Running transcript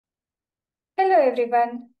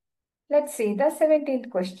everyone. Let's see the 17th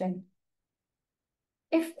question.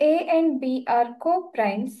 If A and B are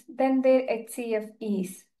co-primes, then their HCF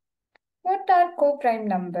is. What are co-prime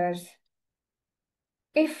numbers?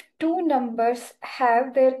 If two numbers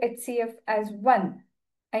have their HCF as 1,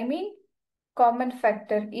 I mean common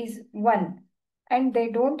factor is 1, and they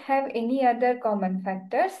don't have any other common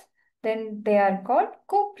factors, then they are called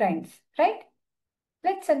co-primes, right?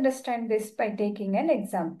 Let's understand this by taking an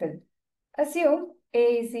example. Assume A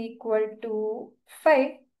is equal to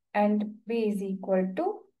 5 and B is equal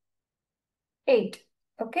to 8.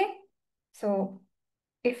 Okay? So,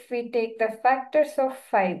 if we take the factors of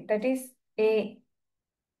 5, that is A,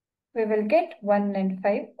 we will get 1 and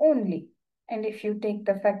 5 only. And if you take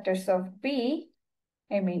the factors of B,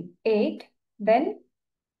 I mean 8, then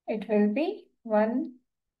it will be 1,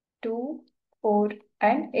 2, 4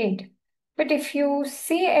 and 8. But if you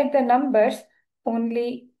see at the numbers,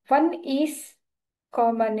 only 1 is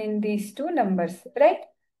common in these two numbers, right?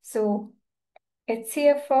 So,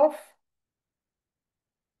 HCF of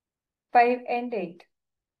 5 and 8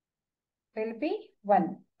 will be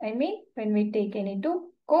 1. I mean, when we take any two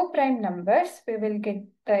co-prime numbers, we will get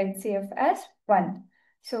the HCF as 1.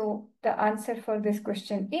 So, the answer for this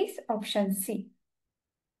question is option C.